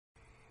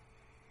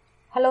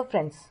Hello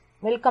friends,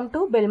 welcome to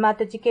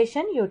Math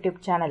Education YouTube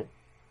channel.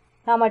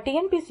 நாம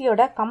TNPSC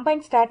யோட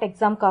combined stat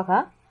examக்காக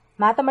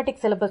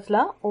mathematics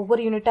syllabusல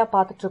ஒவ்வொரு யூனிட்டா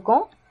பார்த்துட்டு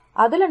இருக்கோம்.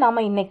 அதுல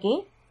நாம இன்னைக்கு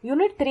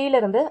யூனிட்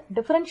 3ல இருந்து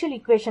differential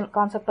equation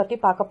கான்செப்ட் பத்தி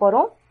பார்க்க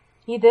போறோம்.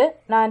 இது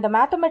நான் இந்த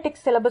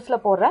mathematics syllabusல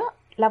போடுற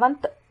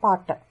 11th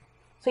part.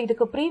 ஸோ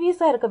இதுக்கு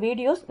ப்ரீவியஸா இருக்க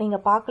வீடியோஸ் நீங்க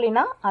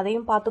பார்க்கலைன்னா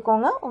அதையும்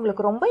பார்த்துக்கோங்க,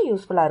 உங்களுக்கு ரொம்ப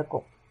யூஸ்ஃபுல்லா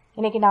இருக்கும்.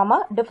 இன்னைக்கு நாம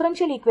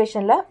differential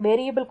equationல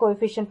variable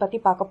coefficient பத்தி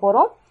பார்க்க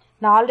போறோம்.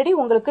 நான் ஆல்ரெடி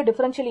உங்களுக்கு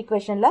டிஃபரன்ஷியல்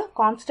ஈக்குவேஷன்ல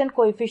கான்ஸ்டன்ட்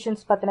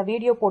கோஎஃபிஷியன்ட்ஸ் பத்தின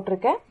வீடியோ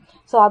போட்டிருக்கேன்.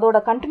 ஸோ அதோட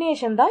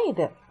கண்டினியூஷன் தான்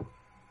இது.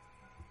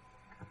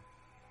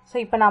 ஸோ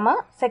இப்போ நாம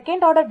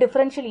second order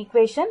differential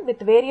equation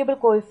with variable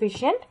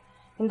coefficient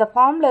இந்த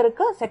ஃபார்ம்ல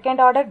இருக்க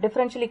second order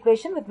differential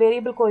equation with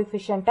variable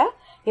கோஎஃபிஷியன்ட்டை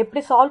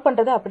எப்படி சால்வ்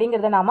பண்றது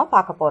அப்படிங்கிறத நாம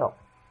பார்க்க போறோம்.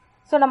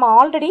 ஸோ நம்ம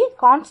ஆல்ரெடி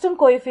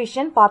கான்ஸ்டன்ட்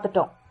கோஎஃபிஷியன்ட்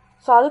பார்த்துட்டோம்.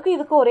 ஸோ அதுக்கு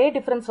இதுக்கு ஒரே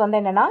டிஃபரன்ஸ் வந்து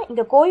என்னன்னா,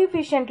 இங்க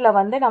கோஎஃபிஷியன்ட்ல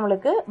வந்து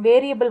நம்மளுக்கு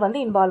வேரியபிள் வந்து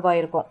இன்வால்வ்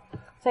ஆயிருக்கும்.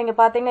 ஸோ இங்கே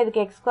பார்த்தீங்கன்னா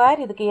இதுக்கு எக்ஸ்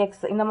ஸ்கொயர், இதுக்கு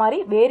எக்ஸ், இந்த மாதிரி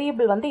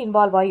வேரியபிள் வந்து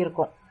இன்வால்வ்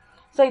ஆகிருக்கும்.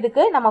 ஸோ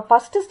இதுக்கு நம்ம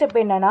ஃபர்ஸ்ட் ஸ்டெப்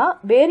என்னன்னா,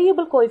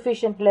 வேரியபிள்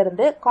கோஎஃபிஷியன்ட்ல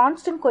இருந்து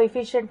கான்ஸ்டன்ட்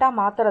கோஎஃபிஷியன்ட்டாக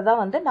மாற்றுறதா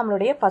வந்து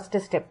நம்மளுடைய first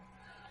step.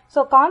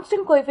 So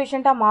constant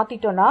கோஎஃபிஷியன்ட்டாக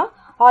மாற்றிட்டோன்னா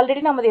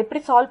already நம்ம அதை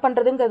எப்படி சால்வ்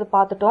பண்ணுறதுங்கிறது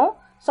பார்த்துட்டோம்.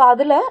 ஸோ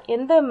அதில்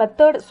எந்த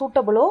மெத்தட்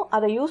சூட்டபிளோ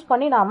அதை யூஸ்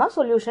பண்ணி நாம்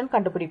சொல்யூஷன்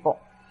கண்டுபிடிப்போம்.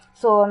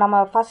 ஸோ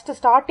நம்ம ஃபர்ஸ்ட்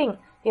ஸ்டார்டிங்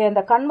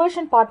இந்த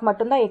கன்வர்ஷன் பார்ட்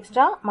மட்டும்தான்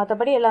எக்ஸ்ட்ரா,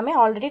 மற்றபடி எல்லாமே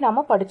ஆல்ரெடி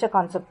நம்ம படித்த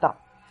கான்செப்ட் தான்.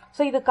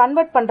 ஸோ இது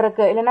கன்வெர்ட்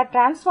பண்ணுறதுக்கு இல்லைன்னா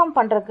டிரான்ஸ்ஃபார்ம்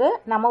பண்ணுறதுக்கு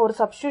நம்ம ஒரு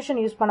சப்ஸ்டியூஷன்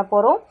யூஸ் பண்ண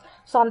போகிறோம்.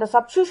 ஸோ அந்த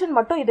சப்ஸ்டியூஷன்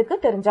மட்டும் இதுக்கு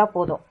தெரிஞ்சால்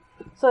போதும்.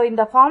 ஸோ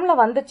இந்த ஃபார்மில்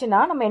வந்துச்சுன்னா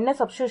நம்ம என்ன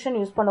சப்ஸ்டியூஷன்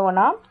யூஸ்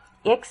பண்ணுவோம்னா,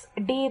 எக்ஸ்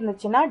டி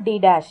இருந்துச்சுன்னா டி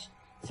டேஷ்.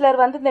 சிலர்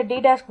வந்து இந்த டி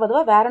டேஷ்க்கு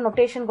பொதுவாக வேறு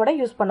நொட்டேஷன் கூட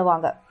யூஸ்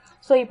பண்ணுவாங்க.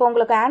 ஸோ இப்போ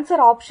உங்களுக்கு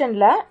ஆன்சர்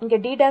ஆப்ஷனில் இங்கே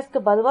டி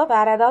டேஷ்க்கு பொதுவாக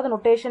வேறு ஏதாவது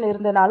நொட்டேஷன்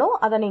இருந்தனாலும்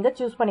அதை நீங்கள்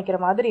சூஸ் பண்ணிக்கிற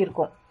மாதிரி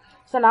இருக்கும்.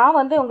 ஸோ நான்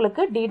வந்து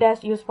உங்களுக்கு டி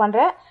டேஷ் யூஸ்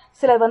பண்ணுறேன்.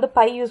 சிலர் வந்து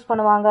பை யூஸ்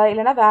பண்ணுவாங்க,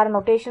 இல்லைன்னா வேறு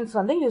நொட்டேஷன்ஸ்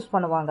வந்து யூஸ்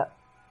பண்ணுவாங்க.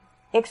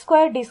 x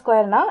square d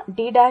square na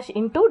d dash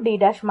into d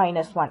dash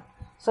minus 1.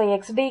 So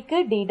xd க்கு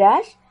d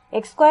dash,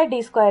 x square d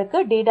square க்கு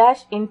d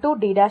dash into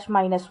d dash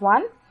minus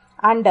 1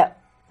 and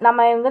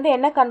நம்ம இங்க வந்து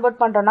என்ன கன்வெர்ட்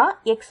பண்றோம்னா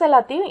x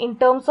எல்லாத்தையும் in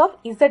terms of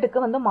z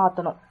க்கு வந்து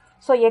மாத்தணும்.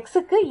 So x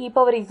க்கு e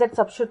power z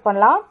சப்ஸ்டிட்யூட்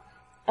பண்ணலாம்.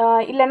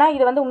 இல்லனா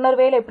இது வந்து இன்னொரு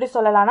வேல எப்படி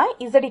சொல்லலாம்னா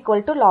z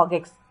equal to log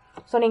x.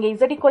 So நீங்க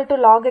z equal to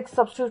log x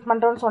substitute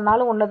பண்றோம்னு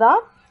சொன்னாலும்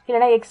ஒண்ணுதான்,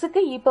 இல்லனா x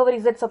க்கு e power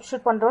z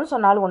சப்ஸ்டிட்யூட் பண்றோம்னு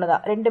சொன்னாலும்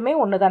ஒண்ணுதான். ரெண்டுமே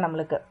ஒண்ணுதான்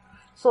நம்மளுக்கு.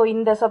 ஸோ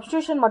இந்த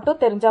சப்ஸ்டியூஷன் மட்டும்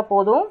தெரிஞ்சால்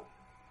போதும்.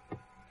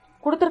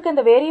 கொடுத்துருக்க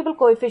இந்த வேரியபிள்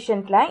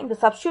கோஎஃபிஷியன்ட்ல இந்த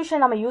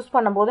சப்ஸ்டியூஷன் நம்ம யூஸ்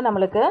பண்ணும்போது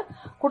நம்மளுக்கு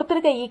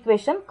கொடுத்துருக்க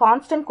ஈக்குவேஷன்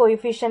கான்ஸ்டன்ட்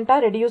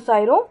கோஎஃபிஷியன்ட்டாக ரெடியூஸ்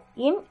ஆயிரும்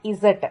இன்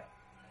இசட்.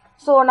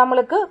 ஸோ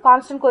நம்மளுக்கு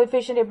கான்ஸ்டன்ட்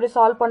கோஎஃபிஷியன்ட் எப்படி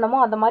சால்வ் பண்ணமோ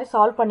அந்த மாதிரி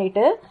சால்வ்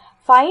பண்ணிட்டு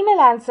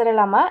ஃபைனல் ஆன்சர்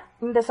இல்லாமல்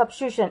இந்த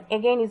substitution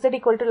again Z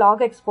equal to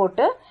log x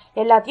போட்டு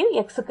எல்லாத்தையும்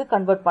எக்ஸுக்கு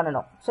கன்வெர்ட்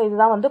பண்ணணும். ஸோ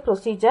இதுதான் வந்து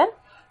ப்ரொசீஜர்.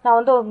 நான்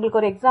வந்து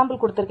உங்களுக்கு ஒரு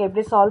எக்ஸாம்பிள் கொடுத்துருக்கேன்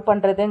எப்படி சால்வ்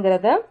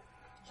பண்ணுறதுங்கிறது.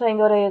 ஸோ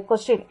இங்கே ஒரு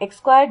question X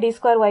square D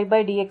square Y by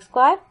dx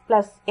square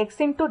plus X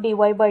into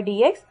dy by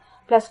dx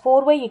plus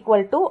 4y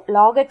equal to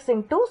log x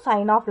into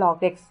sign of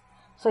log x.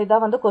 So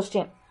இதான் வந்து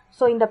கொஸ்டின்.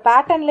 ஸோ இந்த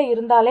பேட்டர்னில்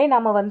இருந்தாலே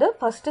நம்ம வந்து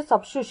ஃபஸ்ட்டு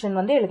சப்ஸ்டியூஷன்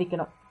வந்து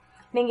எழுதிக்கணும்.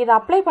 நீங்கள் இதை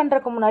அப்ளை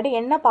பண்ணுறதுக்கு முன்னாடி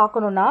என்ன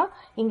பார்க்கணுன்னா,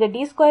 இங்கே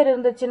டி ஸ்கொயர்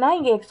இருந்துச்சுன்னா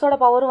இங்கே எக்ஸோட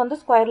பவர் வந்து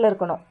ஸ்கொயரில்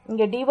இருக்கணும்.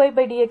 இங்கே டிஒய்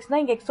பை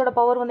டிஎக்ஸ்னால் இங்கே எக்ஸோட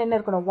பவர் வந்து என்ன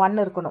இருக்கணும்,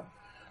 1 இருக்கணும்.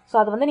 ஸோ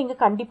அது வந்து நீங்கள்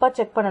கண்டிப்பாக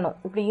செக் பண்ணணும்.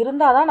 இப்படி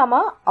இருந்தால் தான் நம்ம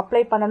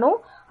அப்ளை பண்ணணும்.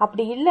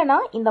 அப்படி இல்லைன்னா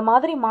இந்த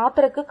மாதிரி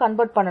மாத்திரைக்கு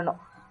கன்வெர்ட் பண்ணணும்.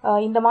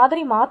 இந்த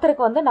மாதிரி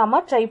மாத்திரைக்கு வந்து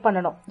நம்ம ட்ரை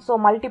பண்ணணும். ஸோ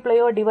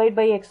மல்டிப்ளையோ டிவைட்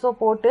பை எக்ஸோ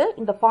போட்டு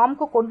இந்த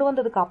ஃபார்முக்கு கொண்டு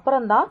வந்ததுக்கு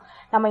அப்புறம் தான்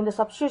நம்ம இந்த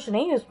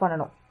சப்ஸ்டியூஷனை யூஸ்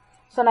பண்ணணும்.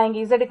 ஸோ நான்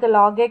இங்கே இசடுக்கு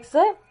lock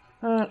x,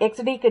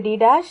 எக்ஸ்டிக்கு D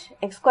dash,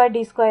 X square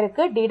D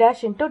ஸ்கொயருக்கு D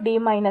dash into D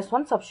minus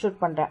 1 substitute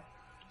பண்ணுறேன்.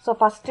 So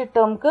first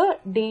டேர்முக்கு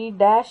D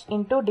dash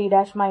into D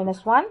dash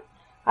minus 1,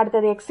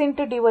 அடுத்தது X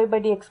into dy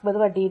by dx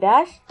பொதுவாக D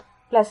dash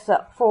plus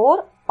 4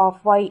 of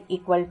y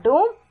equal to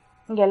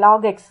இங்கே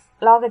log x,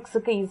 log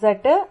xக்கு z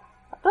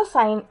அப்புறம்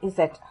sin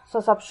z. So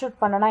substitute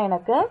பண்ணனா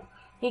எனக்கு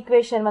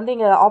equation வந்து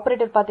இங்கே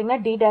operator பார்த்தீங்கன்னா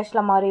டி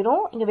டேஷில்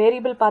மாறிடும், இங்கே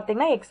வேரியபிள்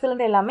பார்த்தீங்கன்னா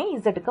எக்ஸ்லேருந்து எல்லாமே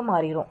இசட்டுக்கு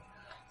மாறிடும்.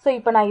 ஸோ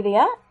இப்போ நான்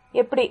இதைய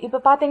எப்படி இப்போ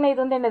பார்த்தீங்கன்னா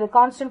இது வந்து என்னது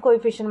கான்ஸ்டன்ட்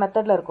கோஎஃபிஷியன்ட்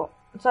மெத்தடில் இருக்கும்.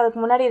 ஸோ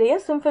அதுக்கு முன்னாடி இதைய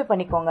சிம்ப்ளிஃபை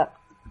பண்ணிக்கோங்க.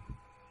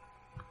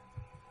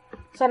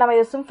 ஸோ நம்ம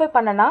இதை சிம்ப்ளிஃபை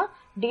பண்ணனா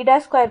D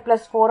dash square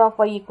plus 4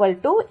 of y equal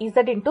to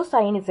Z into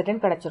sign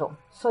இசட்னு கிடச்சிரும்.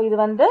 ஸோ இது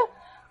வந்து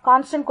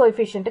கான்ஸ்டன்ட்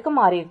கோஎஃபிஷியன்ட்டுக்கு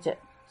மாறிடுச்சு.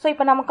 ஸோ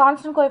இப்போ நம்ம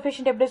கான்ஸ்டன்ட்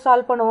கோஎஃபிஷியன்ட் எப்படி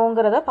சால்வ்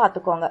பண்ணுவோங்கிறத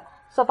பார்த்துக்கோங்க.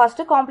 So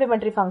first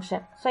complimentary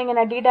function. So இங்கே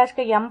நான் டி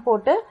டேஷ்க்கு எம்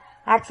போட்டு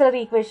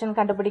ஆக்சிலரி ஈக்குவேஷன்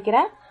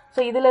கண்டுபிடிக்கிறேன்.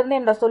 ஸோ இதுலேருந்து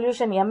என்னோட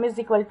solution m is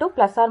equal to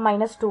plus R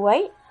minus 2i.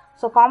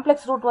 So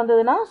complex root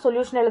வந்ததுன்னா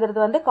சொல்யூஷன் எழுதுறது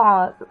வந்து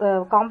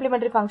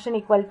complimentary function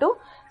equal to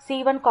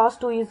c1 cos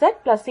 2z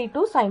plus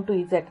c2 sin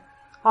 2z.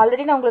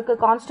 Already நான் உங்களுக்கு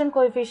கான்ஸ்டன்ட்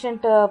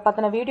கோஎஃபிஷியன்ட்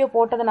பற்றின வீடியோ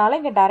போட்டதுனால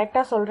இங்கே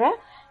டைரெக்டாக சொல்கிறேன்.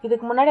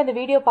 இதுக்கு முன்னாடி அந்த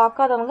வீடியோ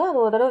பார்க்காதவங்க அது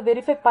ஒரு தடவை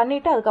வெரிஃபை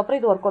பண்ணிவிட்டு அதுக்கப்புறம்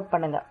இது ஒர்க் அவுட்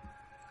பண்ணுங்கள்.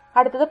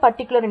 அடுத்தது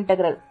பர்டிகுலர்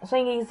இன்டெக்ரல். ஸோ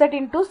இங்கே Z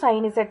into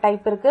sign Z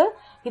type இருக்குது.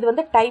 இது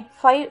வந்து type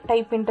 5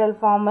 type integral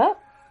form.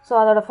 So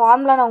அதோட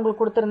ஃபார்முலா நான்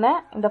உங்களுக்கு கொடுத்துருந்தேன்.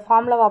 இந்த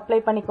ஃபார்முலாவை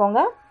அப்ளை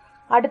பண்ணிக்கோங்க.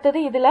 அடுத்தது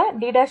இதில்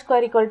D dash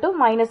square equal to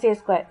minus A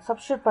square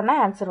substitute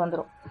பண்ணால் ஆன்சர்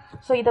வந்துடும்.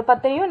 ஸோ இதை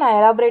பற்றியும் நான்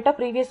எலாபரேட்டாக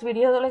ப்ரீவியஸ்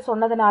வீடியோவில்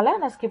சொன்னதுனால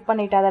நான் ஸ்கிப்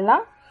பண்ணிட்டேன்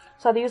அதெல்லாம்.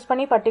 ஸோ அதை யூஸ்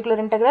பண்ணி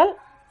பர்டிகுலர் இன்டெக்ரல்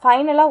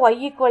ஃபைனலாக y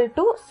equal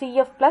to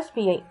CF plus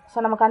PI. So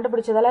நம்ம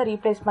கண்டுபிடிச்சதெல்லாம்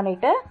ரீப்ளேஸ்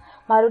பண்ணிவிட்டு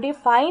மறுபடியும்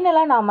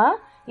ஃபைனலாக நாம்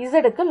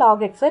இசடுக்கு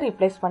லாக் எக்ஸை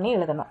ரீப்ளேஸ் பண்ணி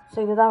எழுதணும். ஸோ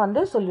இதுதான்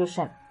வந்து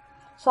சொல்யூஷன்.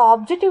 ஸோ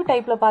ஆப்ஜெக்டிவ்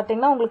டைப்பில்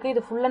பார்த்தீங்கன்னா உங்களுக்கு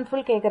இது ஃபுல் அண்ட்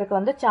ஃபுல் கேட்கறதுக்கு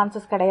வந்து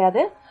சான்சஸ்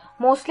கிடையாது.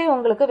 மோஸ்ட்லி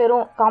உங்களுக்கு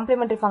வெறும்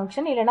காம்ப்ளிமெண்ட்ரி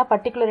ஃபங்க்ஷன் இல்லைனா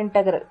பர்டிகுலர்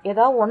இன்டெக்ரல்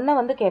ஏதாவது ஒன்று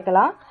வந்து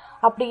கேட்கலாம்.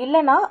 அப்படி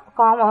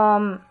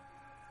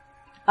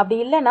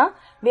இல்லைன்னா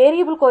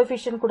வேரியபிள்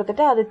கோஎஃபிஷியன்ட்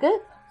கொடுத்துட்டு அதுக்கு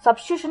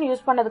சப்ஸ்டியூஷன்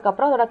யூஸ்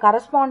பண்ணதுக்கப்புறம் அதோட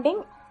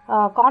கரஸ்பாண்டிங்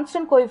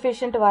கான்ஸ்டன்ட்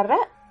கோஎஃபிஷியன்ட் வர்ற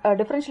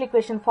டிஃபரன்ஷியல்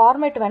ஈக்குவேஷன்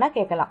ஃபார்மேட் வேணால்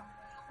கேட்கலாம்.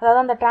 அதாவது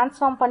அந்த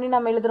டிரான்ஸ்ஃபார்ம் பண்ணி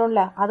நம்ம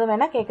எழுதுறோம்ல அதை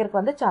வேணால்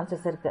கேட்கறதுக்கு வந்து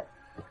சான்சஸ் இருக்குது.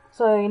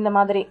 ஸோ இந்த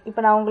மாதிரி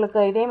இப்போ நான்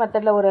உங்களுக்கு இதே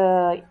மெத்தடில் ஒரு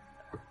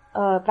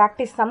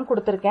ப்ராக்டிஸ் சம்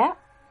கொடுத்துருக்கேன்.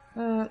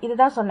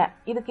 இதுதான் சொன்னேன்.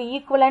 இதுக்கு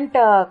ஈக்குவலண்ட்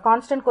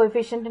கான்ஸ்டன்ட்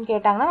கோஎஃபிஷியன்ட்னு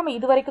கேட்டாங்கன்னா நம்ம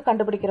இது வரைக்கும்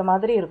கண்டுபிடிக்கிற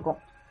மாதிரி இருக்கும்.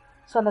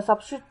 ஸோ அந்த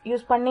சப்ஸ்டியூட்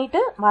யூஸ் பண்ணிவிட்டு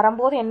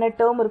வரும்போது என்ன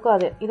டேர்ம் இருக்கோ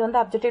அது இது வந்து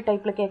அப்ஜெக்டிவ்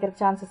டைப்பில்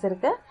கேட்குறக்கு சான்சஸ்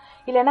இருக்குது.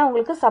 இல்லைனா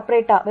உங்களுக்கு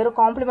செப்பரேட்டாக வெறும்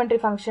காம்ப்ளிமெண்ட்ரி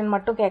ஃபங்க்ஷன்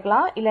மட்டும்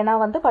கேட்கலாம். இல்லைனா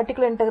வந்து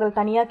பர்டிகுலர் இன்டெக்ரல்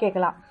தனியாக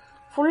கேட்கலாம்.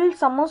 ஃபுல்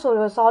சம்மும்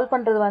சால்வ்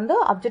பண்ணுறது வந்து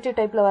அப்ஜெக்டிவ்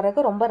டைப்பில்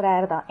வர்றதுக்கு ரொம்ப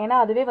ரேர் தான். ஏன்னா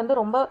அதுவே வந்து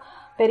ரொம்ப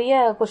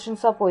பெரிய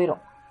கொஷின்ஸாக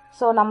போயிடும்.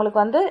 ஸோ நம்மளுக்கு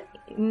வந்து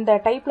இந்த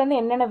டைப்லேருந்து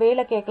என்னென்ன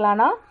வேலை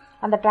கேட்கலான்னா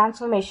அந்த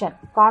transformation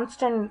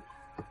constant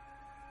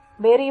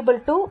variable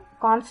to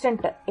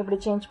constant இப்படி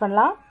சேஞ்ச்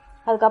பண்ணலாம்.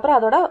 அதுக்கப்புறம்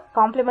அதோட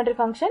காம்ப்ளிமெண்ட்ரி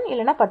ஃபங்க்ஷன்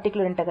இல்லைனா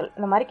பர்டிகுலர் இன்டெக்ரல்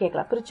இந்த மாதிரி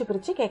கேட்கலாம்.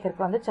 பிரித்து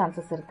கேட்கறதுக்கு வந்து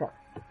சான்சஸ் இருக்குது.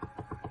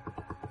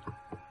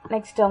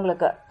 நெக்ஸ்ட்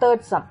உங்களுக்கு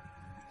தேர்ட் சம்.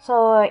 ஸோ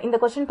இந்த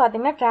கொஸ்டின்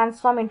பார்த்தீங்கன்னா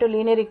transform into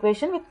linear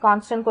equation with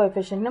constant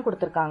கோஎஃபிஷியன்ட்னு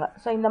கொடுத்துருக்காங்க.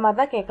 ஸோ இந்த மாதிரி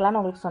தான் கேட்கலான்னு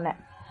உங்களுக்கு சொன்னேன்.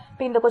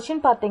 இப்போ இந்த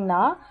கொஸ்டின்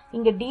பார்த்தீங்கன்னா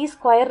இங்கே டி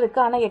ஸ்கொயர்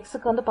இருக்குது. ஆனால்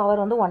எக்ஸுக்கு வந்து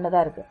பவர் வந்து 1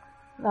 தான் இருக்குது.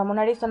 நான்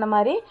முன்னாடி சொன்ன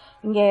மாதிரி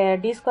இங்கே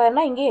டி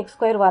ஸ்கொயர்னால் இங்கே எக்ஸ்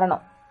ஸ்கொயர்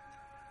வரணும்.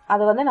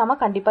 அதை வந்து நம்ம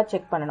கண்டிப்பாக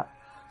செக் பண்ணணும்.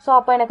 ஸோ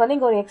அப்போ எனக்கு வந்து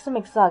இங்கே ஒரு எக்ஸ்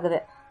மிக்ஸ் ஆகுது.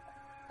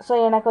 ஸோ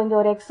எனக்கு இங்கே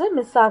ஒரு எக்ஸு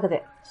மிஸ் ஆகுது.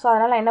 ஸோ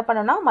அதனால் என்ன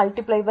பண்ணணும்னா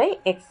multiply by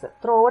X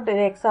through out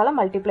எக்ஸால்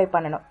multiply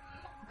பண்ணணும்.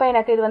 இப்போ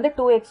எனக்கு இது வந்து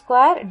 2x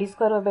square D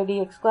square by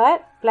dx square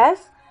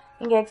plus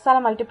இங்கே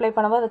எக்ஸால் மல்டிப்ளை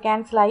பண்ணும்போது அது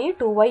கேன்சல் ஆகி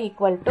 2y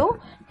ஈக்குவல் டு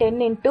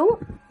 10 இன்ட்டு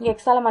இங்கே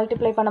எக்ஸால்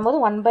மல்டிப்ளை பண்ணும்போது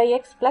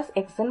 1/x ப்ளஸ்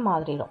எக்ஸ்ன்னு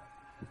மாறிடும்.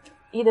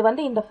 இது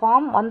வந்து இந்த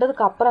ஃபார்ம்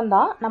வந்ததுக்கு அப்புறம்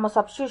தான் நம்ம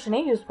சப்ஸ்டியூஷனே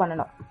யூஸ்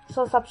பண்ணணும். ஸோ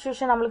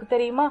சப்ஸ்டியூஷன் நம்மளுக்கு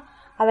தெரியுமா,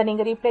 அதை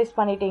நீங்கள் ரீப்ளேஸ்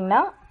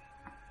பண்ணிட்டீங்கன்னா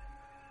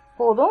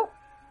போதும்.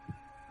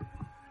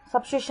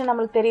 சப்ஸ்டியூஷன்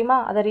நம்மளுக்கு தெரியுமா,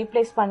 அதை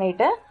ரீப்ளேஸ்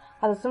பண்ணிவிட்டு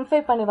அதை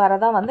சிம்ப்ளிஃபை பண்ணி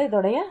வரதான் வந்து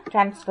இதோடைய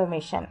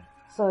டிரான்ஸ்ஃபர்மேஷன்.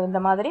 ஸோ இந்த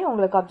மாதிரி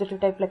உங்களுக்கு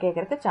ஆப்ஜெக்டிவ் டைப்பில்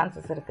கேட்குறதுக்கு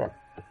சான்சஸ் இருக்குது.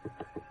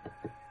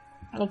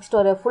 நெக்ஸ்ட்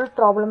ஒரு ஃபுல்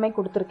ப்ராப்ளமே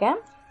கொடுத்துருக்கேன்.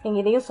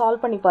 நீங்கள் இதையும்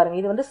சால்வ் பண்ணி பாருங்கள்.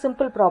 இது வந்து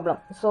சிம்பிள் ப்ராப்ளம்.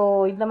 ஸோ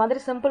இந்த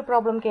மாதிரி சிம்பிள்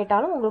ப்ராப்ளம்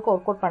கேட்டாலும் உங்களுக்கு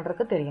ஒர்க் அவுட்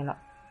பண்ணுறதுக்கு தெரியணும்.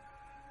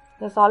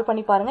 இதை சால்வ்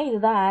பண்ணி பாருங்கள்.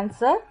 இதுதான்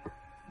ஆன்சர்.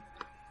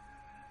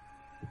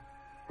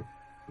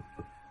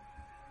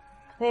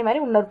 இதே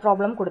மாதிரி இன்னொரு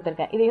ப்ராப்ளம்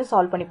கொடுத்துருக்கேன். இதையும்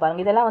சால்வ் பண்ணி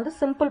பாருங்கள். இதெல்லாம் வந்து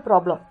சிம்பிள்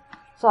ப்ராப்ளம்.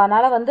 ஸோ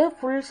அதனால் வந்து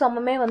ஃபுல்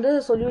சம்முமே வந்து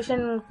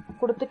சொல்யூஷன்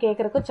கொடுத்து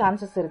கேட்குறதுக்கு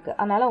சான்சஸ் இருக்குது.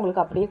 அதனால்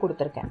உங்களுக்கு அப்படியே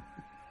கொடுத்துருக்கேன்.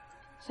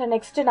 ஸோ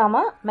நெக்ஸ்ட்டு நாம்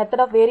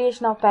method of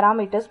variation of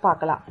parameters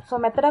பார்க்கலாம். So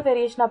method of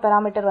variation of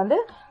parameter வந்து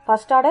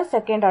ஃபஸ்ட் ஆர்டர்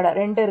செகண்ட் ஆர்டர்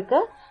ரெண்டு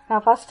இருக்குது.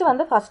 நான் ஃபஸ்ட்டு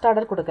வந்து ஃபஸ்ட்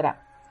ஆர்டர் கொடுக்குறேன்.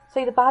 ஸோ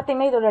இது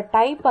பார்த்தீங்கன்னா இதோட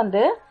டைப்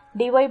வந்து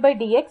dy by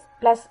dx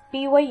plus py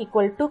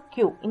equal to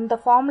q. இந்த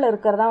ஃபார்மில்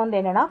இருக்கிறதா வந்து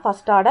என்னென்னா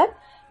ஃபஸ்ட் ஆர்டர்.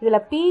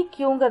 இதில் p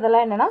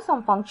qங்கிறதெல்லாம் என்னென்னா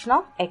some function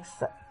of x.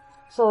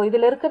 So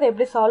இதில் இருக்கிறத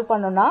எப்படி சால்வ்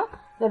பண்ணணும்னா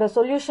இதோட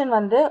சொல்யூஷன்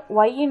வந்து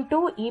y into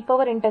e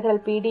power integral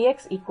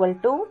pdx equal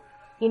to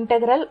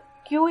integral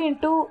q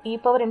into e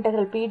power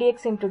integral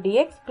pdx into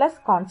dx plus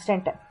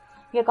constant.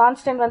 இங்கே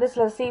கான்ஸ்டன்ட் வந்து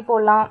சில c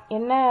போடலாம்.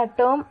 என்ன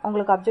டேர்ம்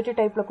உங்களுக்கு அப்ஜெக்டிவ்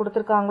டைப்பில்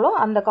கொடுத்துருக்காங்களோ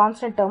அந்த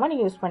கான்ஸ்டன்ட் டேர்மை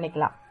நீங்கள் யூஸ்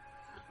பண்ணிக்கலாம்.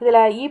 இதில்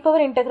e power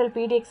integral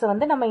pdx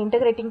வந்து நம்ம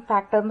இன்டகிரேட்டிங்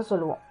ஃபேக்டர்னு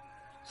சொல்லுவோம்.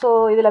 ஸோ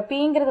இதில்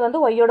pங்கிறது வந்து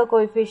yயோட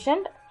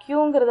கோஎஃபிஷியன்ட்,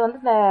 qங்கிறது வந்து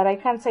இந்த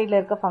ரைட் ஹேண்ட் சைடில்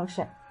இருக்க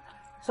ஃபங்க்ஷன்.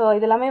 ஸோ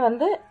இதெல்லாமே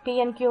வந்து p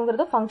and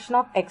qங்கிறது function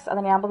of x.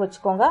 அதை ஞாபகம்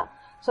வச்சுக்கோங்க.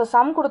 ஸோ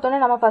சம் கொடுத்தோன்னே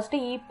நம்ம first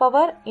e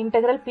power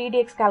integral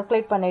pdx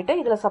calculate பண்ணிவிட்டு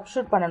இதில்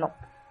சப்ஸ்டியூட் பண்ணணும்.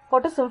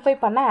 போட்டு சிம்ப்ளிஃபை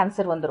பண்ண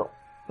ஆன்சர் வந்துடும்.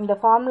 இந்த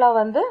ஃபார்முலா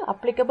வந்து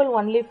applicable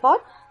only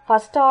for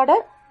first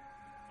order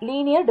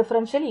linear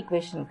differential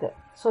ஈக்குவேஷனுக்கு.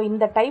 So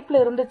இந்த டைப்பில்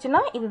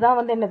இருந்துச்சுன்னா இதுதான்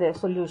வந்து என்னது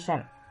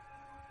சொல்யூஷன்.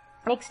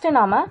 நெக்ஸ்ட்டு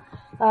நாம்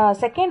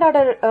செகண்ட்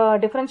ஆர்டர்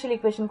டிஃபரன்ஷியல்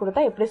ஈக்குவேஷன்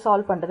கொடுத்தா எப்படி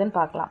சால்வ் பண்ணுறதுன்னு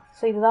பார்க்கலாம்.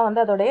 ஸோ இதுதான்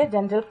வந்து அதோடைய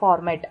general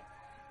format.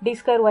 D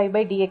square Y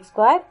by dx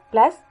square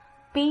plus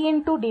B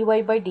into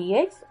dy by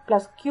dx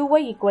plus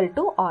qy equal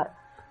to R.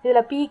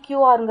 இதில் B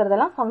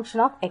கியூஆருங்கிறதெல்லாம்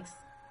function of X.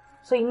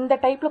 So இந்த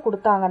டைப்பில்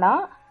கொடுத்தாங்கன்னா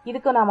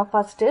இதுக்கு நாம்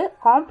ஃபஸ்ட்டு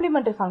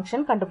காம்ப்ளிமெண்ட்ரி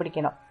ஃபங்க்ஷன்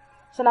கண்டுபிடிக்கணும்.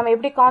 ஸோ நம்ம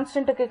எப்படி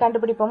கான்ஸ்டன்ட்டுக்கு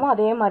கண்டுபிடிப்போமோ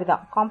அதே மாதிரி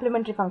தான்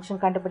காம்ப்ளிமெண்ட்ரி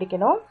ஃபங்க்ஷன்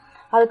கண்டுபிடிக்கணும்.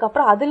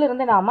 அதுக்கப்புறம்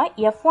அதிலிருந்து நாம்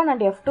F1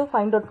 and F2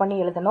 find out பண்ணி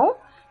எழுதணும்.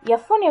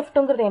 F1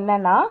 F2ங்கிறது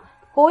என்னன்னா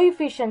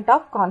கோஎஃபிஷியன்ட்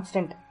ஆஃப்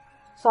கான்ஸ்டன்ட்.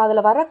 ஸோ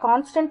அதில் வர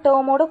கான்ஸ்டன்ட்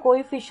டேர்மோட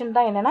கோஎஃபிஷியன்ட்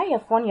தான் என்னன்னா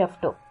F1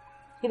 F2.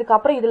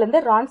 இதுக்கப்புறம்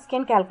இதுலேருந்து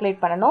ரான்ஸ்கேன்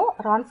கால்குலேட் பண்ணணும்.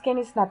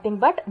 ரான்ஸ்கேன் is nothing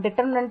but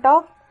determinant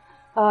of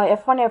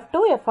F1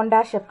 F2 F1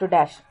 dash F2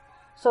 dash.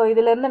 So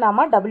இதிலேருந்து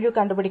நாம் W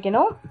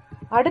கண்டுபிடிக்கணும்.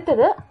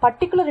 அடுத்தது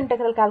பர்டிகுலர்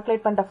இன்டெக்ரல்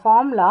கால்குலேட் பண்ணுற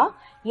formula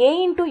a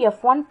into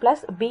F1 plus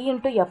b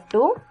into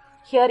F2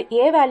 Here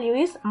a value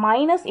is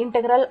minus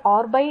integral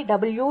r by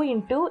w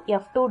into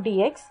f2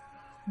 dx.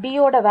 b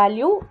ஓட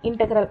value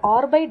integral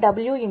r by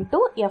w into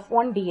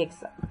f1 dx.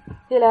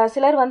 இதில்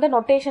சிலர் வந்து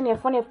notation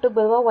f1 f2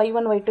 பொதுவாக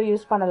y1 y2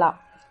 use பண்ணலாம்.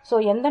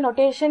 So எந்த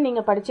notation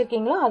நீங்கள்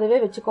படிச்சிருக்கீங்களோ அதுவே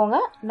வச்சுக்கோங்க.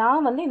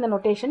 நான் வந்து இந்த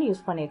நொட்டேஷன்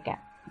யூஸ்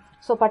பண்ணியிருக்கேன்.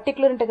 ஸோ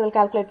பர்டிகுலர் இன்டெக்ரல்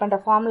கால்குலேட் பண்ணுற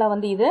ஃபார்முலா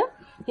வந்து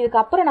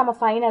இதுக்கப்புறம் நம்ம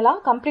ஃபைனலாக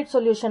complete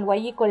solution y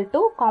equal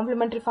to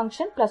complimentary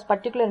function plus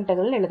particular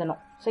integral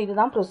எழுதணும். ஸோ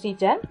இதுதான்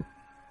ப்ரொசீஜர்.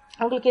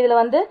 உங்களுக்கு இதில்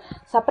வந்து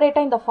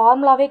செப்பரேட்டாக இந்த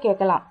ஃபார்முலாவே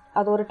கேட்கலாம்.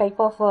 அது ஒரு டைப்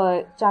ஆஃப்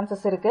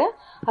சான்சஸ் இருக்குது.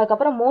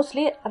 அதுக்கப்புறம்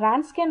மோஸ்ட்லி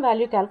ரான்ஸ்கேன்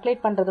வேல்யூ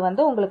கால்குலேட் பண்ணுறது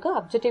வந்து உங்களுக்கு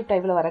அப்ஜெக்டிவ்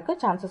டைப்பில் வரக்கு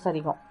சான்சஸ்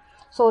அதிகம்.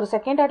 ஸோ ஒரு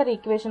செகண்ட் ஆர்டர்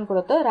ஈக்குவேஷன்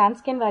கொடுத்து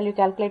ரான்ஸ்கேன் வேல்யூ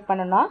கால்குலேட்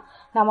பண்ணோம்னா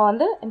நம்ம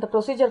வந்து இந்த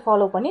ப்ரொசீஜர்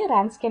ஃபாலோ பண்ணி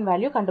ரான்ஸ்கேன்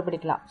வேல்யூ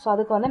கண்டுபிடிக்கலாம். ஸோ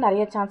அதுக்கு வந்து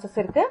நிறைய சான்சஸ்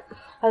இருக்குது.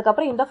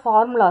 அதுக்கப்புறம் இந்த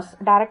ஃபார்முலாஸ்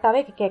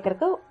டைரெக்டாகவே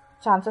கேட்கறக்கு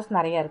சான்சஸ்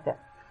நிறைய இருக்குது.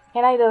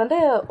 ஏன்னா இதை வந்து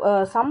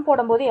சம்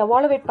போடும்போது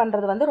எவாலுவேட்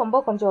பண்ணுறது வந்து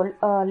ரொம்ப கொஞ்சம்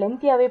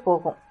லென்த்தியாகவே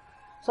போகும்.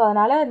 ஸோ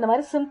அதனால் இந்த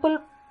மாதிரி சிம்பிள்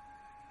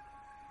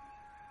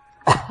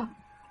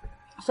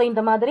ஸோ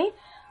இந்த மாதிரி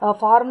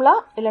ஃபார்முலா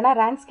இல்லைனா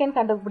ரான்ஸ்கேன்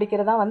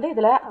கண்டுபிடிக்கிறது தான் வந்து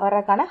இதில்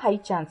வரக்கான ஹை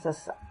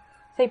சான்சஸ்.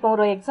 ஸோ இப்போ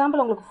ஒரு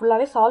எக்ஸாம்பிள் உங்களுக்கு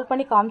ஃபுல்லாகவே சால்வ்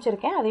பண்ணி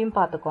காமிச்சிருக்கேன், அதையும்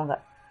பார்த்துக்கோங்க.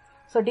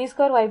 So D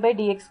square Y by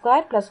dx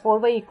square plus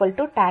 4y equal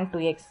to tan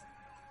 2x.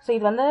 So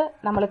இது வந்து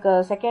நம்மளுக்கு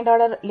second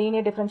order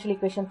linear differential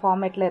equation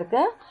ஃபார்மேட்டில்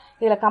இருக்குது.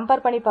 இதில்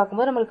கம்பேர் பண்ணி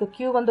பார்க்கும்போது நம்மளுக்கு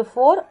q வந்து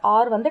 4,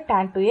 r வந்து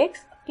tan 2x,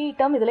 t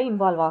டேர்ம் இதில்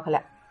இன்வால்வ்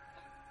ஆகலை.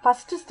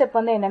 ஃபஸ்ட்டு ஸ்டெப்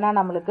வந்து என்னென்னா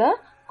நம்மளுக்கு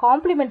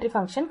காம்ப்ளிமெண்ட்ரி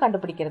ஃபங்க்ஷன்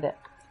கண்டுபிடிக்கிறது.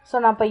 ஸோ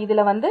நான் இப்போ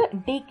இதில் வந்து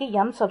டிக்கு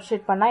எம்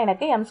சப்ஸ்டியூட் பண்ணால்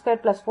எனக்கு m²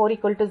 + 4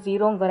 =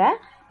 0ங்கிற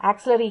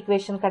ஆக்சிலரி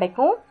ஈக்குவேஷன்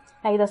கிடைக்கும்.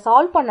 நான் இதை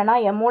சால்வ் பண்ணனா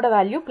எம்மோட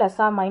value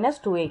 +or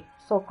 - 2a.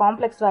 So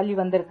complex value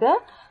வந்திருக்கு.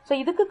 ஸோ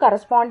இதுக்கு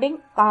கரஸ்பாண்டிங்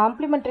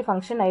காம்ப்ளிமெண்ட்ரி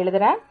ஃபங்க்ஷன் நான்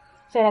எழுதுகிறேன்.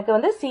 ஸோ எனக்கு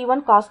வந்து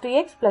c1 cos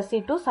 2x +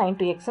 c2 sin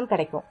 2xன்னு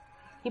கிடைக்கும்.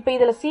 இப்போ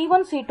இதில்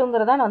c1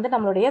 c2ங்கிறதான் வந்து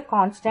நம்மளுடைய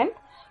கான்ஸ்டன்ட்.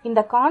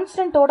 இந்த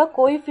கான்ஸ்டன்ட்டோட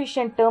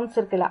கோஎஃபிஷியன்ட் டேர்ம்ஸ்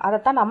இருக்குல்ல,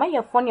 அதைத்தான் நம்ம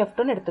f1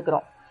 f2ன்னு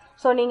எடுத்துக்கிறோம்.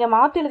 ஸோ நீங்கள்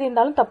மாற்றி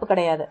எழுதியிருந்தாலும் தப்பு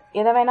கிடையாது,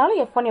 எதை வேணாலும்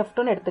f1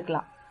 f2ன்னு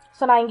எடுத்துக்கலாம்.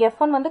 ஸோ நான் இங்கே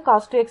f1 வந்து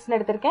cos 2xன்னு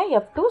எடுத்திருக்கேன்,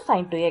 f2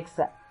 sin 2x.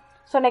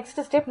 So next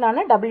step நான்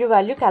w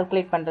வேல்யூ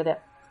கால்குலேட் பண்ணுறது.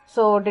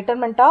 So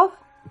determinant of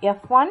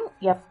f1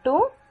 f2,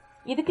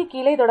 இதுக்கு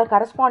கீழே இதோட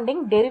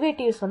கரஸ்பாண்டிங்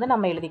டெரிவேட்டிவ்ஸ் வந்து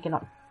நம்ம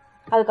எழுதிக்கணும்.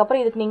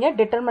 அதுக்கப்புறம் இதுக்கு நீங்கள்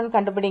டிட்டர்மெண்ட்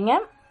கண்டுபிடிங்க.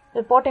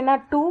 இது போட்டீங்கன்னா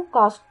 2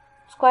 cos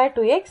square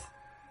 2x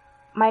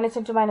minus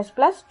into minus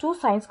plus 2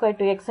 sin square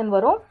 2xன்னு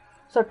வரும்.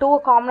 ஸோ 2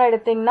 காமனாக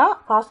எடுத்திங்கன்னா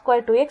cos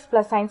square 2x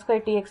plus sin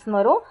square 2xன்னு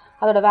வரும்.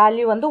 அதோட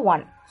வேல்யூ வந்து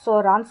 1. So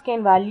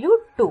ரான்ஸ்கேன் value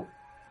 2.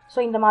 ஸோ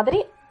இந்த மாதிரி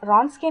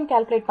ரான்ஸ்கேன்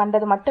கால்குலேட்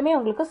பண்ணுறது மட்டுமே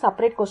உங்களுக்கு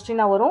செப்பரேட்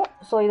கொஸ்டினாக வரும்.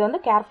 ஸோ இது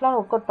வந்து கேர்ஃபுல்லாக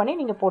ஒர்க் அவுட் பண்ணி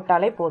நீங்கள்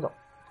போட்டாலே போதும்.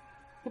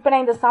 இப்போ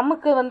நான் இந்த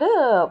சம்முக்கு வந்து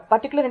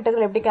பர்டிகுலர்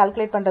இன்டெக்ரல் எப்படி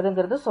கால்குலேட்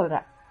பண்ணுறதுங்கிறது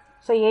சொல்கிறேன்.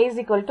 So a is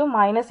equal to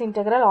minus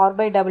integral r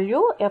by w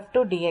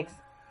f2 dx.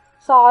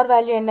 So r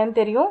value என்னன்னு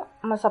தெரியும்,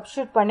 நம்ம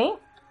சப்ஸ்டியூட் பண்ணி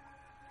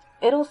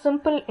வெறும்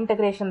சிம்பிள்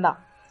இன்டெகிரேஷன் தான்.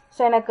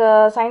 ஸோ எனக்கு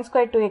sin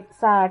square 2x,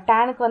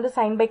 டேனுக்கு வந்து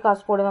sin by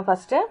cos போடுவேன்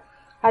ஃபஸ்ட்டு.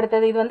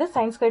 அடுத்தது இது வந்து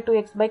sin square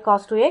 2x by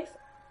cos 2x.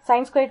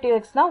 sin square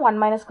 2xனா 1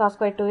 minus cos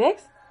square 2x.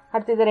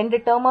 அடுத்து இது ரெண்டு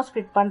டேர்மாக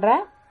ஸ்ப்ளிட்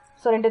பண்ணுறேன்.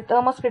 ஸோ ரெண்டு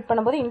டேர்மாக ஸ்ப்ளிட்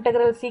பண்ணும்போது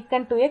integral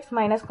secant 2x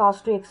minus cos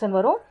 2xன்னு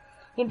வரும்.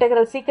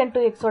 இன்டெகிரல் secant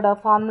 2xோட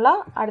ஃபார்முலா,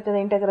 அடுத்தது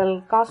இன்டெகிரல்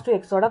cos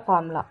 2xோட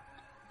ஃபார்முலா.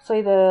 ஸோ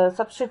இது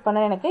சப்ஸ்டியூட் பண்ண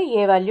எனக்கு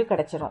a வேல்யூ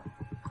கிடச்சிரும்.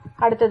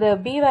 அடுத்தது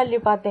b வேல்யூ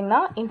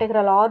பார்த்தீங்கன்னா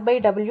integral r by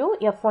w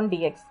f1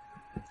 dx.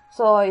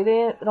 So இது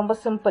ரொம்ப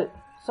சிம்பிள்.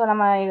 ஸோ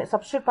நம்ம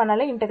சப்ஸ்டியூட்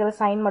பண்ணாலே இன்டெகிரல்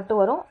சைன் மட்டும்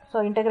வரும். ஸோ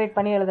இன்டெகிரேட்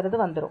பண்ணி எழுதுறது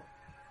வந்துடும்.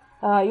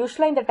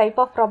 யூஸ்வலாக இந்த டைப்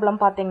ஆஃப் ப்ராப்ளம்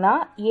பார்த்தீங்கன்னா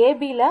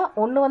ஏபியில்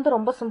ஒன்று வந்து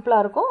ரொம்ப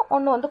சிம்பிளாக இருக்கும்,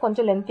 ஒன்று வந்து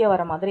கொஞ்சம் லென்த்தியாக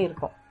வர மாதிரி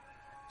இருக்கும்.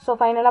 ஸோ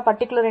ஃபைனலாக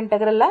particular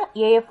இன்டெகிரலில்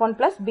AF1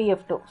 +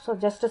 BF2. So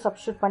just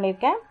substitute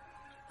பண்ணியிருக்கேன்.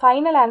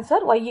 Final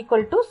answer y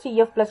 =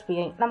 CF +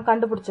 PI. நம்ம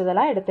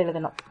கண்டுபிடிச்சதெல்லாம் எடுத்து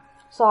எழுதணும்.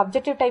 ஸோ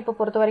அப்ஜெக்டிவ் டைப்பை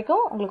பொறுத்த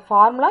வரைக்கும் உங்களுக்கு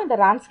ஃபார்முலா இந்த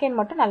ரான்ஸ்கேன்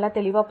மட்டும் நல்லா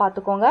தெளிவாக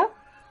பார்த்துக்கோங்க.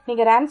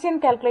 நீங்கள்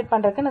ரான்ஸ்கேன் கால்குலேட்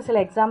பண்ணுறதுக்கு நான் சில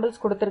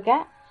எக்ஸாம்பிள்ஸ்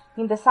கொடுத்துருக்கேன்.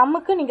 இந்த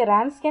சம்முக்கு நீங்கள்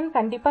ரான்ஸ்கேன்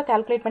கண்டிப்பாக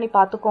கால்குலேட் பண்ணி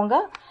பார்த்துக்கோங்க.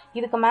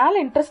 இதுக்கு மேலே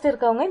இன்ட்ரெஸ்ட்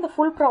இருக்கவங்க இந்த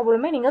ஃபுல்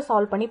ப்ராப்ளமே நீங்கள்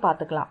சால்வ் பண்ணி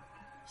பார்த்துக்கலாம்.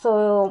 ஸோ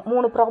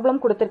 3 ப்ராப்ளம்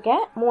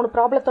கொடுத்துருக்கேன். 3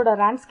 ப்ராப்ளத்தோட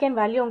ரான்ஸ்கேன்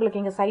வேல்யூ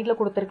உங்களுக்கு இங்கே சைடில்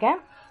கொடுத்துருக்கேன்.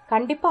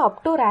 கண்டிப்பாக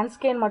அப் டு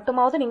ரான்ஸ்கேன்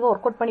மட்டுமாவது நீங்கள்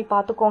ஒர்க் அவுட் பண்ணி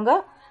பார்த்துக்கோங்க.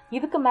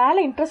 இதுக்கு மேலே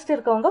இன்ட்ரெஸ்ட்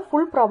இருக்கவங்க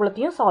ஃபுல்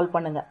ப்ராப்ளத்தையும் சால்வ்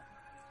பண்ணுங்கள்.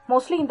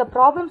 மோஸ்ட்லி இந்த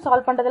ப்ராப்ளம்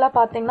சால்வ் பண்ணுறதுலாம்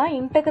பார்த்தீங்கன்னா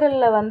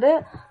இன்டெக்ரலில் வந்து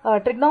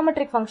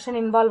ட்ரிக்னாமெட்ரிக் ஃபங்க்ஷன்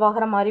இன்வால்வ்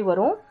ஆகிற மாதிரி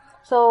வரும்.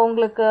 ஸோ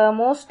உங்களுக்கு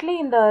மோஸ்ட்லி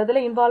இந்த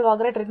இதில் இன்வால்வ்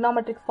ஆகிற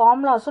ட்ரிக்னாமெட்ரிக்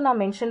ஃபார்முலாஸும்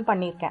நான் மென்ஷன்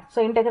பண்ணியிருக்கேன். So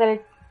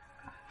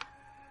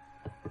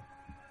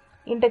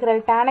integral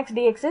tan x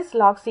dx is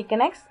log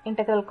secant x,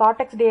 integral cot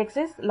x dx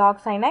is log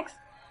sin x,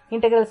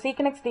 integral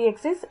secant x dx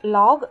is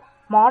log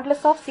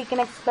modulus of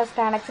secant x plus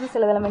tan x ன்னு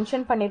சிலதில்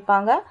mention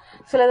பண்ணியிருப்பாங்க.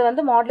 சிலது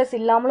வந்து modulus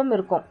இல்லாமலும்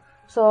இருக்கும்.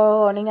 So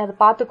நீங்கள் அதை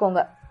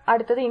பார்த்துக்கோங்க.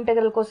 அடுத்தது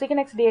integral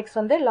cosecant x dx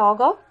வந்து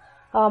log of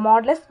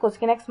modulus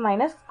cosecant x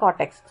minus cot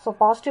x. So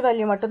positive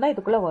value மட்டும்தான்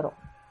இதுக்குள்ளே வரும்.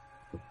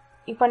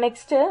 இப்போ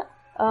next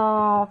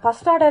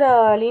first order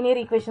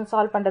linear equation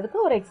solve பண்ணுறதுக்கு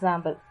ஒரு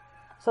எக்ஸாம்பிள்.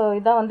 ஸோ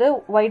இதான் வந்து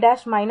y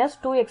dash minus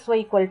 2xy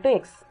equal to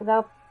x.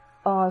 இதான்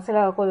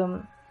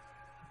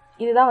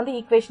இதுதான் வந்து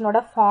ஈக்குவேஷனோட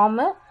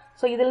ஃபார்மு.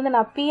 ஸோ இதுலேருந்து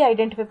நான் P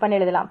ஐடென்டிஃபை பண்ணி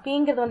எழுதலாம்.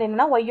 Pங்கிறது வந்து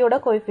என்னென்னா ஒய்யோட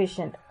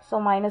கோஎஃபிஷியன்ட். ஸோ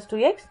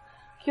 -2x,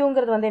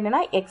 Qங்கிறது வந்து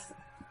என்னென்னா எக்ஸ்.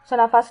 ஸோ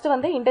நான் ஃபஸ்ட்டு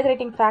வந்து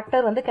இன்டகிரேட்டிங்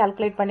ஃபேக்டர் வந்து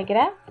கால்குலேட்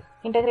பண்ணிக்கிறேன்.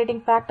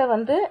 இன்டகிரேட்டிங் ஃபேக்டர்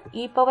வந்து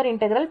e power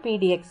integral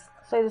pdx.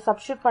 So இது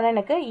சப்ஸ்டியூட் பண்ண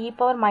எனக்கு e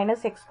பவர்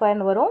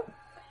 -x² வரும்.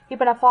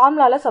 இப்போ நான்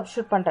ஃபார்முலாவில்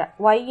சப்ஸ்டியூட் பண்ணுறேன்.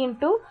 y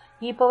into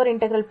e power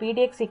integral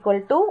pdx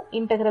equal to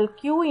integral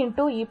q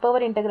into e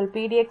power integral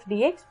pdx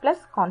dx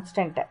plus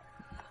constant.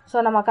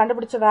 So நம்ம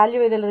கண்டுபிடிச்ச வேல்யூ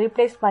இதில்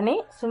ரீப்ளேஸ் பண்ணி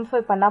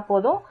சிம்பிஃபை பண்ணால்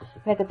போதும்,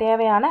 எனக்கு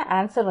தேவையான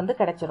ஆன்சர் வந்து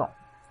கிடைச்சிரும்.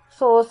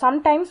 ஸோ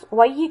சம்டைம்ஸ்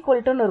ஒய்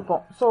ஈக்குவல்ட்டுன்னு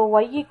இருக்கும். ஸோ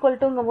ஒய்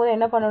ஈக்குவல்ட்டுங்கும் போது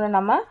என்ன பண்ணணும்,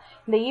 நம்ம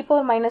இந்த e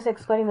பவர்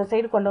 -x² இந்த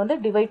சைடு கொண்டு வந்து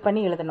டிவைட்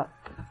பண்ணி எழுதணும்.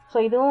 ஸோ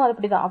இதுவும்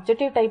அப்படி தான்.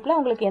 அப்ஜெக்டிவ் டைப்பில்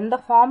உங்களுக்கு எந்த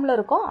ஃபார்மில்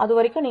இருக்கோ அது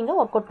வரைக்கும் நீங்கள்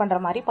ஒர்க் அவுட் பண்ணுற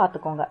மாதிரி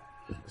பார்த்துக்கோங்க.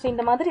 ஸோ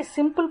இந்த மாதிரி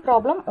சிம்பிள்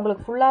ப்ராப்ளம்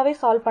உங்களுக்கு ஃபுல்லாகவே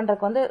சால்வ்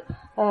பண்ணுறதுக்கு வந்து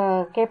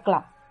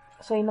கேட்கலாம்.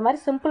 ஸோ இந்த மாதிரி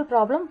சிம்பிள்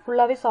ப்ராப்ளம்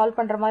ஃபுல்லாகவே சால்வ்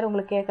பண்ணுற மாதிரி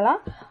உங்களுக்கு கேட்கலாம்.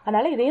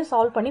 அதனால் இதையும்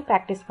சால்வ் பண்ணி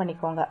ப்ராக்டிஸ்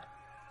பண்ணிக்கோங்க.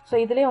 ஸோ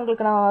இதுலேயே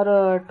உங்களுக்கு நான் ஒரு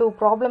 2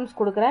 ப்ராப்ளம்ஸ்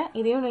கொடுக்குறேன்,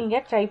 இதையும்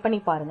நீங்கள் ட்ரை பண்ணி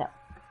பாருங்கள்.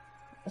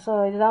 ஸோ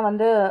இதுதான்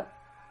வந்து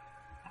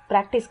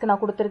ப்ராக்டிஸ்க்கு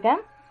நான்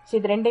கொடுத்துருக்கேன். ஸோ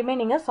இது ரெண்டையுமே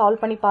நீங்கள்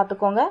சால்வ் பண்ணி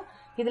பார்த்துக்கோங்க.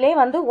 இதிலே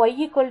வந்து y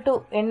ஈக்குவல் டு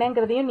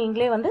என்னங்கிறதையும்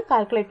நீங்களே வந்து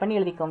கால்குலேட் பண்ணி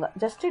எழுதிக்கோங்க.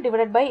 ஜஸ்ட்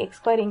டிவைடட் பை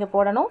x² இங்கே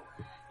போடணும்.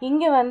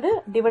 இங்கே வந்து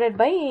டிவைடட்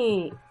பை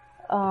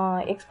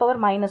x பவர்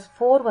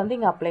 -4 வந்து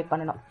இங்கே அப்ளை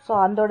பண்ணணும். ஸோ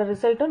அதோட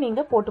ரிசல்ட்டும்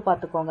நீங்கள் போட்டு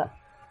பார்த்துக்கோங்க.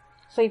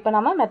 ஸோ இப்போ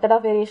நம்ம method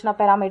of variation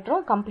of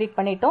பேராமீட்டரும் complete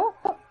பண்ணிட்டோம்.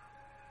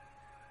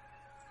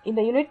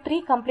 இந்த யூனிட் 3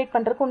 கம்ப்ளீட்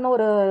பண்ணுறதுக்கு இன்னும்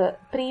ஒரு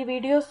 3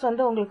 வீடியோஸ்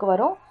வந்து உங்களுக்கு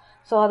வரும்.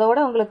 ஸோ அதோட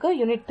உங்களுக்கு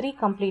யூனிட் 3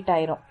 கம்ப்ளீட்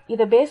ஆயிரும்.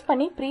 இதை பேஸ்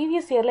பண்ணி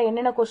ப்ரீவியஸ் இயரில்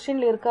என்னென்ன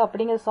கொஸ்டின்ல இருக்குது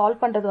அப்படிங்கிறத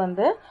சால்வ் பண்ணுறது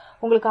வந்து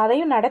உங்களுக்கு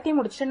அதையும் நடத்தி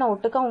முடிச்சுட்டு நான்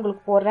ஒட்டுக்கா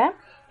உங்களுக்கு போடுறேன்.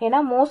 ஏன்னா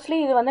மோஸ்ட்லி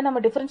இது வந்து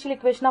நம்ம டிஃபரன்ஷியல்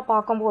இக்குவேஷனாக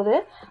பார்க்கும்போது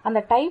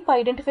அந்த டைப்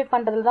ஐடென்டிஃபை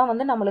பண்ணுறதுல தான்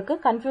வந்து நம்மளுக்கு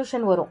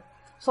கன்ஃபியூஷன் வரும்.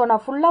 ஸோ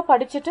நான் ஃபுல்லாக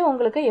படிச்சுட்டு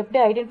உங்களுக்கு எப்படி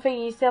ஐடென்டிஃபை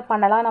ஈஸியாக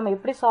பண்ணலாம், நம்ம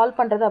எப்படி சால்வ்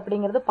பண்ணுறது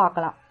அப்படிங்கிறது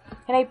பார்க்கலாம்.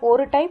 ஏன்னா இப்போ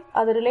ஒரு டைப்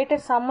அது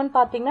ரிலேட்டட் சம்முன்னு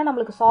பார்த்தீங்கன்னா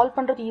நம்மளுக்கு சால்வ்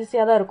பண்ணுறது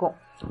ஈஸியாக தான் இருக்கும்.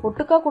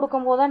 ஒட்டுக்கா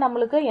கொடுக்கும்போது தான்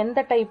நம்மளுக்கு எந்த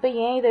டைப்பு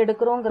ஏன் இதை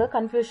எடுக்கிறோங்கிற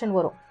கன்ஃபியூஷன்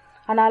வரும்.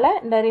 அதனால்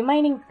இந்த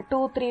ரிமைனிங்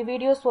 2-3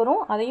 வீடியோஸ்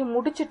வரும், அதையும்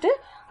முடிச்சுட்டு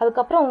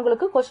அதுக்கப்புறம்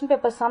உங்களுக்கு கொஸ்டின்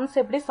பேப்பர் சம்ஸ்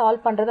எப்படி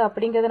சால்வ் பண்ணுறது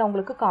அப்படிங்கிறத நான்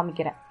உங்களுக்கு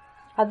காமிக்கிறேன்.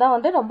 அதுதான்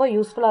வந்து ரொம்ப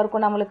யூஸ்ஃபுல்லாக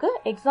இருக்கும் நம்மளுக்கு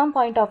எக்ஸாம்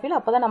பாயிண்ட் ஆஃப் வியூவில்.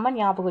 அப்போ தான் நம்ம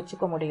ஞாபகம்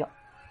வச்சுக்க முடியும்.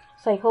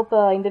 ஸோ ஐ ஹோப்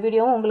இந்த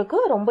வீடியோவும் உங்களுக்கு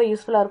ரொம்ப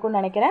யூஸ்ஃபுல்லாக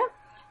இருக்கும்னு நினைக்கிறேன்.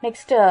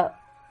 நெக்ஸ்ட்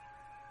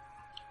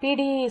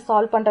பிடி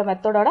சால்வ் பண்ணுற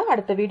மெத்தடோட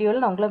அடுத்த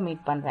வீடியோவில் நான் உங்களை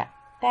மீட் பண்ணுறேன்.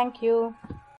 தேங்க்யூ.